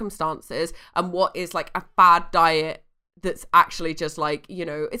circumstances, and what is like a bad diet that's actually just like, you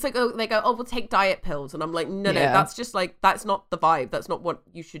know, it's like, oh, they go, oh, we'll take diet pills. And I'm like, no, that's just like, that's not the vibe. That's not what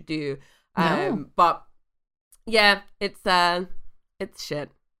you should do. But yeah, it's shit.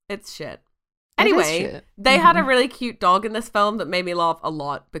 It's shit. Anyway, they had a really cute dog in this film that made me laugh a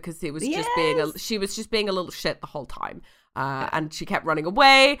lot, because it was just she was just being a little shit the whole time. And she kept running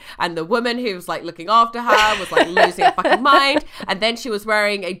away, and the woman who was like looking after her was like losing her fucking mind. And then she was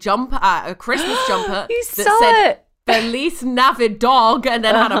wearing a Christmas jumper You that saw said it. Feliz Navidad, and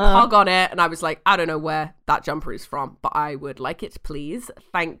then had a pug on it. And I was like, I don't know where that jumper is from, but I would like it, please.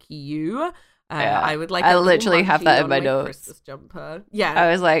 Thank you. I would like. I literally have that in my notes. Christmas jumper. Yeah,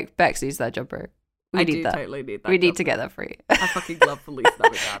 I was like, Bex needs that jumper. We need that. Totally need that. We need to get that for you. I fucking love Feliz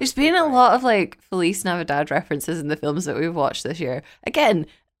Navidad. There's been a lot of like Feliz Navidad references in the films that we've watched this year. Again,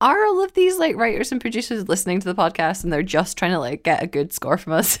 are all of these like writers and producers listening to the podcast and they're just trying to like get a good score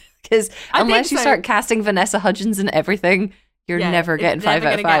from us? Because unless you start casting Vanessa Hudgens and everything, you're never getting 5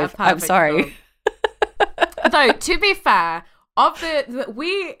 out of 5. I'm sorry. Though, to be fair,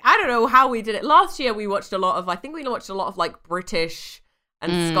 I don't know how we did it. Last year we watched a lot of like British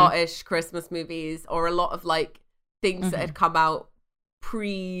and Scottish Christmas movies, or a lot of like things that had come out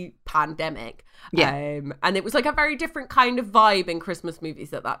pre-pandemic. And it was like a very different kind of vibe in Christmas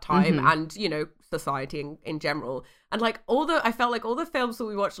movies at that time, and you know, society in general. And like I felt like all the films that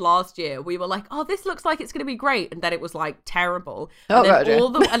we watched last year, we were like, oh, this looks like it's gonna be great, and then it was like terrible. And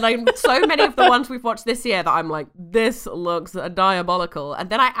then like so many of the ones we've watched this year that I'm like, this looks diabolical,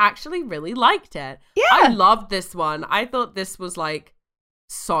 and then I actually really liked it. I loved this one. I thought this was like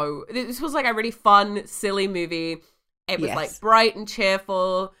a really fun, silly movie. It was like bright and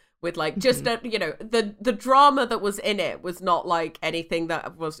cheerful, with like just the drama that was in it was not like anything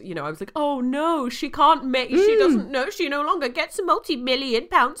that was, you know, I was like, oh no, she can't make, she doesn't know, she no longer gets multi-million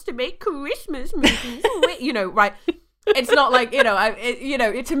pounds to make Christmas movies, you know, right? It's not like, you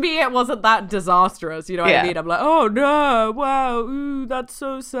know, to me it wasn't that disastrous, you know what I mean? I'm like, oh no, wow, ooh, that's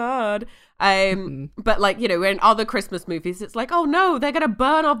so sad. But like, you know, in other Christmas movies, it's like, oh no, they're gonna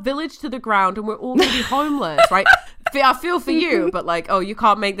burn our village to the ground and we're all gonna be homeless, right? I feel for you, but like, oh, you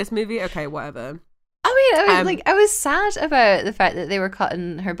can't make this movie? Okay, whatever. I mean, I was sad about the fact that they were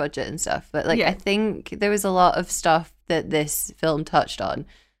cutting her budget and stuff, but like, I think there was a lot of stuff that this film touched on.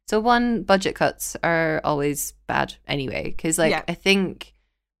 So one, budget cuts are always bad anyway, because like, I think,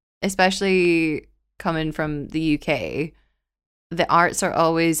 especially coming from the UK, the arts are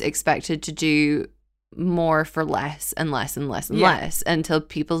always expected to do more for less and less and less and less until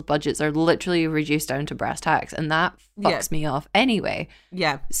people's budgets are literally reduced down to brass tacks, and that fucks me off anyway.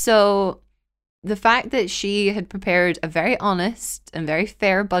 So the fact that she had prepared a very honest and very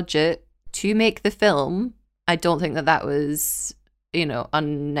fair budget to make the film, I don't think that was, you know,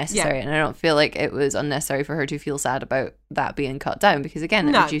 unnecessary, and I don't feel like it was unnecessary for her to feel sad about that being cut down, because again,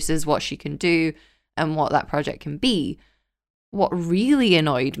 it reduces what she can do and what that project can be. What really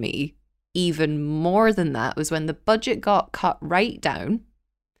annoyed me even more than that was when the budget got cut right down.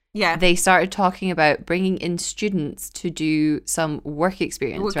 They started talking about bringing in students to do some work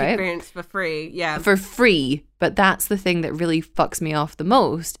experience, right? Experience for free, For free. But that's the thing that really fucks me off the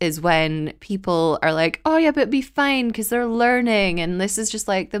most, is when people are like, oh yeah, but it'd be fine because they're learning and this is just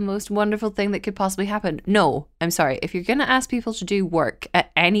like the most wonderful thing that could possibly happen. No, I'm sorry. If you're going to ask people to do work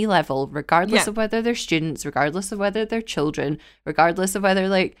at any level, regardless of whether they're students, regardless of whether they're children, regardless of whether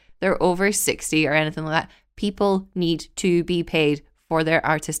like they're over 60 or anything like that, people need to be paid for their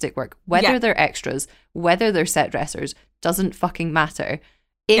artistic work, whether they're extras, whether they're set dressers, doesn't fucking matter.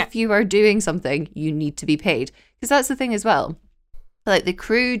 If you are doing something, you need to be paid, because that's the thing as well. Like, the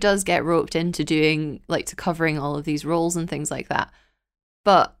crew does get roped into doing, like, to covering all of these roles and things like that.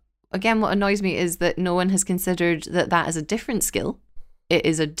 But again, what annoys me is that no one has considered that is a different skill. It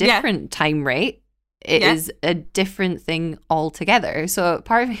is a different time rate. It is a different thing altogether. So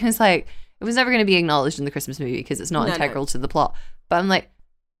part of me was like, it was never going to be acknowledged in the Christmas movie because it's not integral to the plot. But I'm like,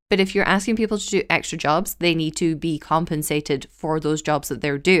 but if you're asking people to do extra jobs, they need to be compensated for those jobs that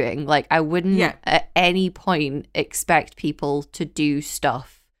they're doing. Like, I wouldn't at any point expect people to do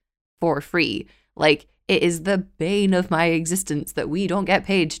stuff for free. Like, it is the bane of my existence that we don't get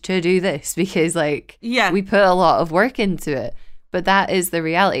paid to do this, because like, we put a lot of work into it. But that is the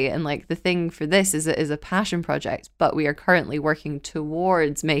reality. And like, the thing for this is it is a passion project, but we are currently working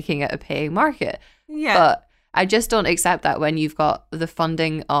towards making it a paying market. But I just don't accept that when you've got the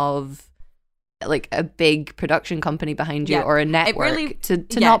funding of like a big production company behind you or a network to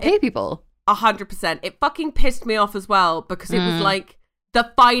not pay people. 100%. It fucking pissed me off as well, because it was like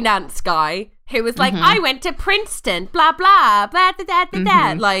the finance guy who was like, I went to Princeton, blah, blah, blah, da, da, da,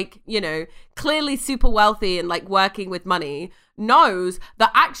 da. Like, you know, clearly super wealthy and like working with money, knows that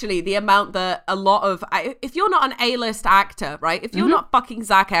actually the amount that a lot of, if you're not an A-list actor, right? If you're not fucking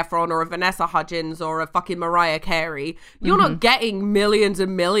Zac Efron or a Vanessa Hudgens or a fucking Mariah Carey, you're not getting millions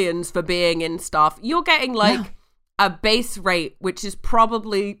and millions for being in stuff. You're getting like a base rate, which is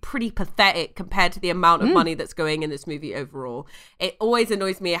probably pretty pathetic compared to the amount of money that's going in this movie overall. It always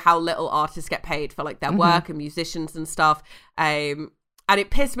annoys me how little artists get paid for like their work and musicians and stuff. And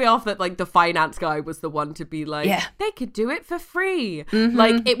it pissed me off that like the finance guy was the one to be like, they could do it for free.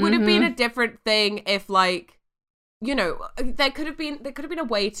 Like it would have been a different thing if like, you know, there could have been a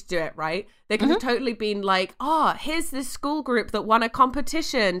way to do it, right? There could have totally been like, here's this school group that won a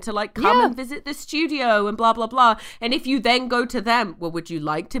competition to like come and visit the studio and blah, blah, blah. And if you then go to them, well, would you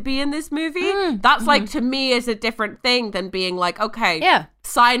like to be in this movie? That's like, to me, is a different thing than being like, okay,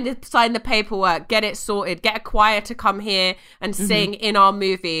 sign the paperwork, get it sorted, get a choir to come here and sing in our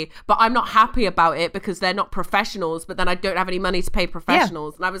movie. But I'm not happy about it because they're not professionals, but then I don't have any money to pay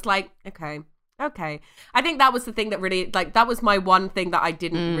professionals. And I was like, okay. I think that was the thing that really, like, that was my one thing that I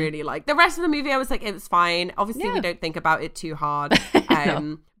didn't really like. The rest of the movie, I was like, it was fine. Obviously, we don't think about it too hard.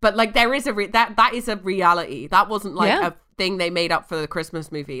 No. But, like, there is that is a reality. That wasn't, like, a thing they made up for the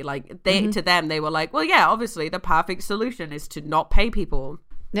Christmas movie. Like, they to them, they were like, well, yeah, obviously, the perfect solution is to not pay people.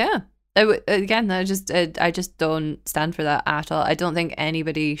 Yeah. Again, I just don't stand for that at all. I don't think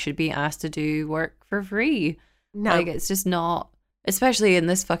anybody should be asked to do work for free. No. Like, it's just not... Especially in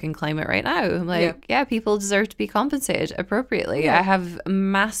this fucking climate right now. Like, people deserve to be compensated appropriately. I have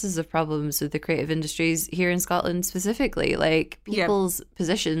masses of problems with the creative industries here in Scotland specifically. Like, people's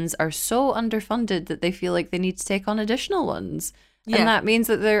positions are so underfunded that they feel like they need to take on additional ones. And that means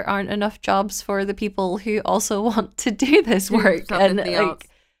that there aren't enough jobs for the people who also want to do this work. And like,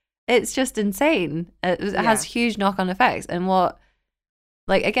 it's just insane. It has huge knock-on effects. And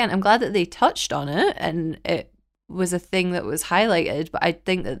again, I'm glad that they touched on it and it was a thing that was highlighted, but I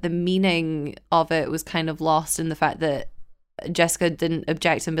think that the meaning of it was kind of lost in the fact that Jessica didn't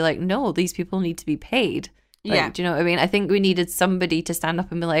object and be like, no, these people need to be paid. Like, do you know what I mean? I think we needed somebody to stand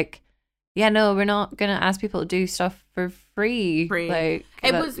up and be like, yeah, no, we're not gonna ask people to do stuff for free. Like,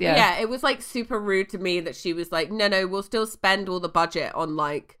 it was like super rude to me that she was like, no, we'll still spend all the budget on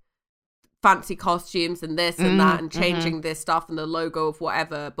like fancy costumes and this and that and changing this stuff and the logo of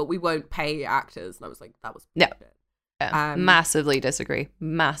whatever, but we won't pay actors. And I was like, that was bullshit. Massively disagree.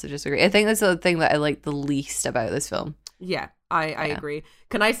 I think that's the thing that I like the least about this film. I agree.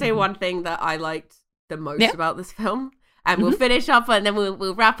 Can I say one thing that I liked the most about this film? And we'll finish up and then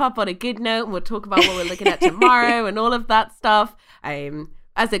we'll wrap up on a good note and we'll talk about what we're looking at tomorrow and all of that stuff.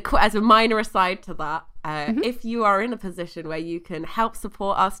 As a minor aside to that, if you are in a position where you can help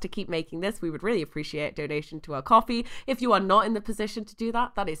support us to keep making this, we would really appreciate a donation to our coffee. If you are not in the position to do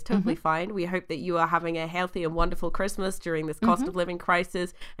that, that is totally fine. We hope that you are having a healthy and wonderful Christmas during this cost of living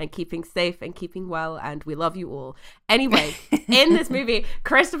crisis and keeping safe and keeping well, and we love you all. Anyway, in this movie,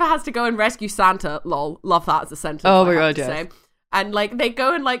 Christopher has to go and rescue Santa. Lol, love that as a sentence. Oh my god, yes. And like they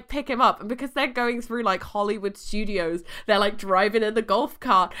go and like pick him up, and because they're going through like Hollywood studios, they're like driving in the golf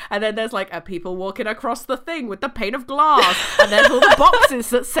cart, and then there's like a people walking across the thing with the pane of glass, and there's all the boxes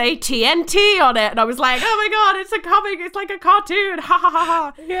that say TNT on it, and I was like, oh my god, it's like a cartoon, ha ha ha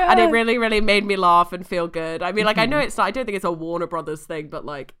ha. And it really, really made me laugh and feel good. I mean, like I know it's not, I don't think it's a Warner Brothers thing, but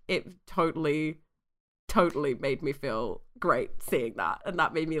like it totally made me feel great seeing that, and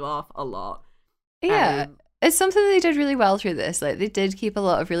that made me laugh a lot. It's something they did really well through this. Like, they did keep a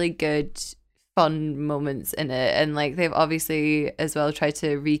lot of really good, fun moments in it. And, like, they've obviously as well tried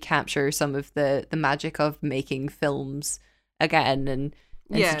to recapture some of the magic of making films again and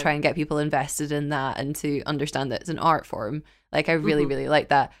to try and get people invested in that and to understand that it's an art form. Like, I really, really like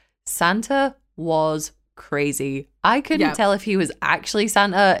that. Santa was crazy. I couldn't tell if he was actually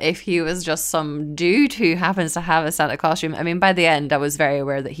Santa, if he was just some dude who happens to have a Santa costume. I mean, by the end, I was very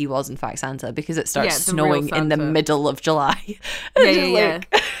aware that he was in fact Santa because it starts snowing in the middle of July.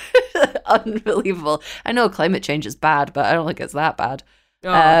 Unbelievable. I know climate change is bad, but I don't think it's that bad.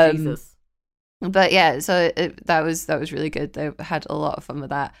 Oh, Jesus. But yeah, so that was really good. They had a lot of fun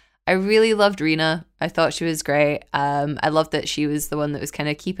with that. I really loved Rena. I thought she was great. I loved that she was the one that was kind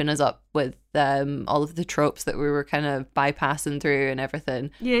of keeping us up with all of the tropes that we were kind of bypassing through and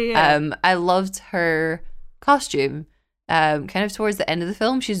everything. I loved her costume. Kind of towards the end of the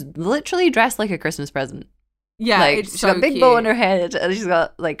film, she's literally dressed like a Christmas present. Like, she's got a big bow on her head, and she's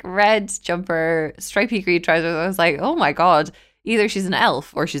got like red jumper, stripy green trousers. I was like, oh my god, either she's an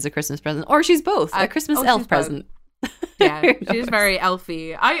elf or she's a Christmas present, or she's both a Christmas elf present. She's very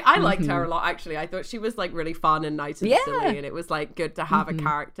elfy. I liked her a lot, actually. I thought she was like really fun and nice and silly, and it was like good to have a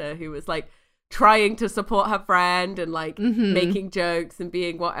character who was like trying to support her friend and like making jokes and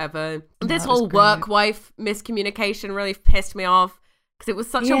being whatever. This whole work wife miscommunication really pissed me off because it was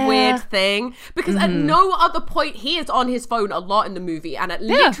such a weird thing. Because at no other point, he is on his phone a lot in the movie, and at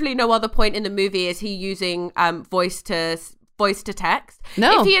literally no other point in the movie is he using voice to text.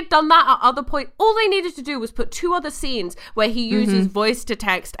 No. If he had done that at other point, all they needed to do was put 2 other scenes where he uses voice to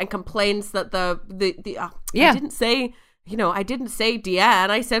text and complains that I didn't say, I didn't say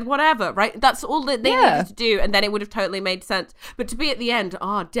Deanne, I said whatever, right? That's all that they needed to do, and then it would have totally made sense. But to be at the end,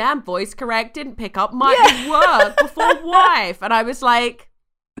 oh, damn, voice correct, didn't pick up my work before wife. And I was like,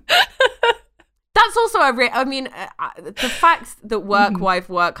 that's also the fact that work wife,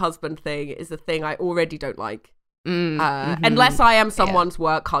 work husband thing is a thing I already don't like. Unless I am someone's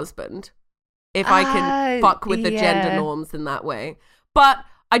work husband, if I can fuck with the gender norms in that way. But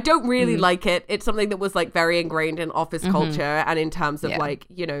I don't really like it. It's something that was like very ingrained in office culture, and in terms of like,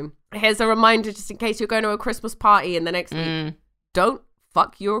 here's a reminder just in case you're going to a Christmas party in the next week, don't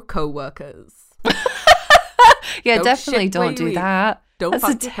fuck your coworkers. Definitely don't do that. That's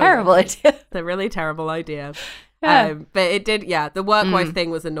a terrible idea. It's a really terrible idea. But it did, the work wife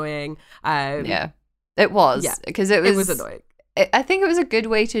thing was annoying. It was, because it was annoying. I think it was a good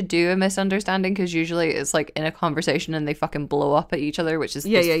way to do a misunderstanding, because usually it's like in a conversation and they fucking blow up at each other, which is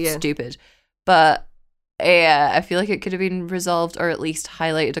stupid. But I feel like it could have been resolved, or at least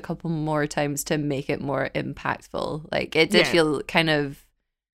highlighted a couple more times to make it more impactful. Like, it did feel kind of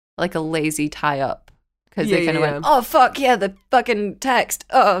like a lazy tie up, because they kind of went, oh fuck yeah, the fucking text,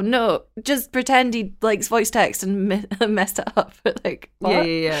 oh no, just pretend he likes voice text and messed it up. Like, what?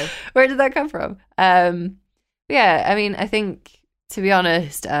 Where did that come from? I mean, I think, to be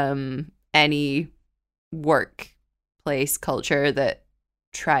honest, any workplace culture that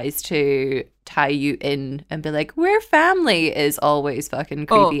tries to tie you in and be like, we're family, is always fucking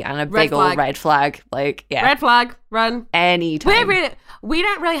creepy and a big old red flag. Like, red flag, run. Anytime. We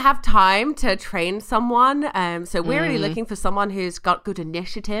don't really have time to train someone, so we're really looking for someone who's got good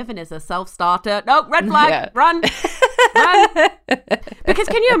initiative and is a self-starter. No, red flag, run. Run. Because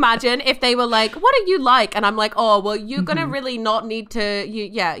can you imagine if they were like, what are you like? And I'm like, oh, well, you're gonna really not need to,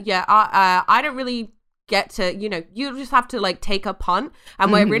 I don't really get to, you just have to like take a punt,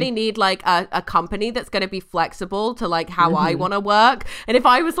 and we really need like a company that's going to be flexible to like how I want to work. And if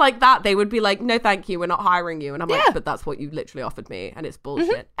I was like that, they would be like, no thank you, we're not hiring you. And I'm like, but that's what you literally offered me, and it's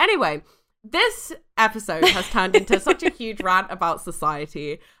bullshit. Anyway, this episode has turned into such a huge rant about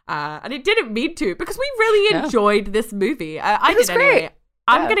society, and it didn't mean to, because we really enjoyed this movie. I did anyway. Great.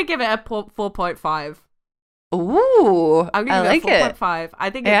 I'm going to give it a 4.5. Ooh, I'm going to give it a 4.5. I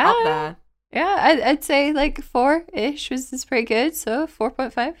think it's up there. Yeah, I'd say like 4-ish was pretty good. So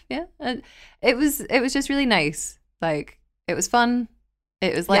 4.5, yeah. And it was just really nice. Like, it was fun.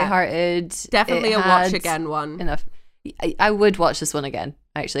 It was lighthearted. Definitely a watch again one. Enough. I would watch this one again.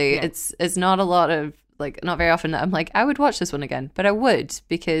 Actually, it's not a lot of like, not very often that I'm like, I would watch this one again, but I would,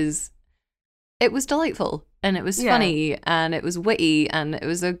 because it was delightful and it was funny and it was witty and it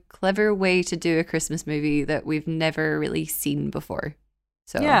was a clever way to do a Christmas movie that we've never really seen before.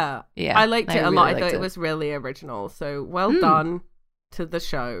 So yeah, I liked it a lot. I thought it was really original. So well done to the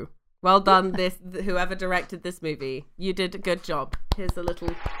show. Well done, whoever directed this movie. You did a good job. Here's a little.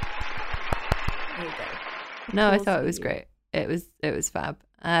 There you go. No, I thought it was great. It was fab.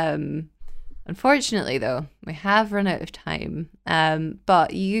 Unfortunately, though, we have run out of time.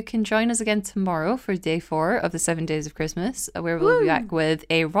 But you can join us again tomorrow for day 4 of the 7 Days of Christmas, where we'll be back with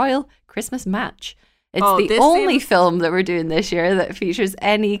a royal Christmas match. It's the only film that we're doing this year that features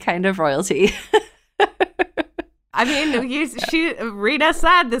any kind of royalty. I mean, Rita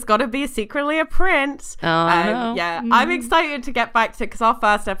said there's got to be secretly a prince. Yeah, I'm excited to get back to, because our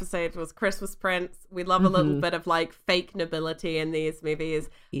first episode was Christmas Prince. We love a little bit of like fake nobility in these movies.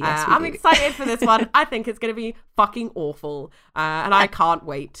 Yes, I'm excited for this one. I think it's going to be fucking awful, and I can't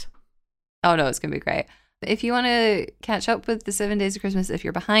wait. Oh no, it's going to be great. If you want to catch up with the 7 Days of Christmas, if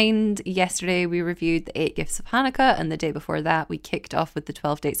you're behind, yesterday we reviewed the 8 Gifts of Hanukkah, and the day before that we kicked off with the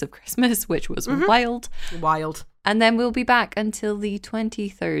 12 Days of Christmas, which was wild. And then we'll be back until the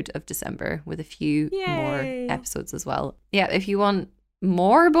 23rd of December with a few more episodes as well. Yeah, if you want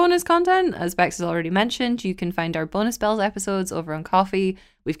more bonus content, as Bex has already mentioned, you can find our Bonus Bells episodes over on Ko-fi.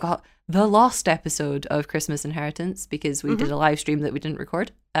 We've got the lost episode of Christmas Inheritance, because we did a live stream that we didn't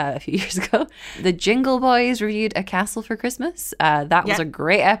record a few years ago. The Jingle Boys reviewed A Castle for Christmas. That was a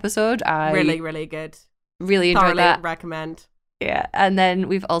great episode. Really, really good. Really enjoyed that. Recommend. Yeah, and then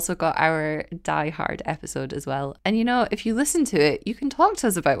we've also got our Die Hard episode as well. And if you listen to it, you can talk to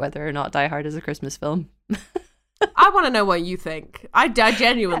us about whether or not Die Hard is a Christmas film. I want to know what you think. I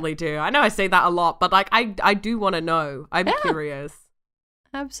genuinely do. I know I say that a lot, but like I do want to know. I'm curious.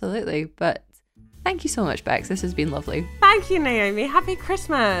 Absolutely. But Thank you so much, Bex. This has been lovely. Thank you, Naomi. Happy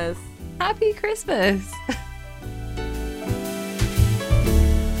Christmas. Happy Christmas.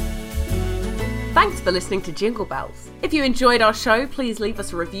 Thanks for listening to Jingle Bells. If you enjoyed our show, please leave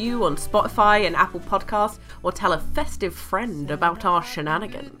us a review on Spotify and Apple Podcasts, or tell a festive friend about our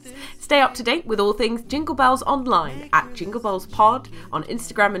shenanigans. Stay up to date with all things Jingle Bells online at Jingle Bells Pod on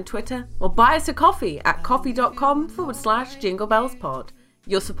Instagram and Twitter, or buy us a coffee at coffee.com/jinglebellspod.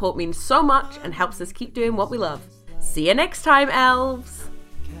 Your support means so much and helps us keep doing what we love. See you next time, elves!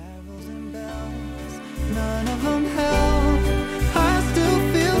 Carols and bells, none of them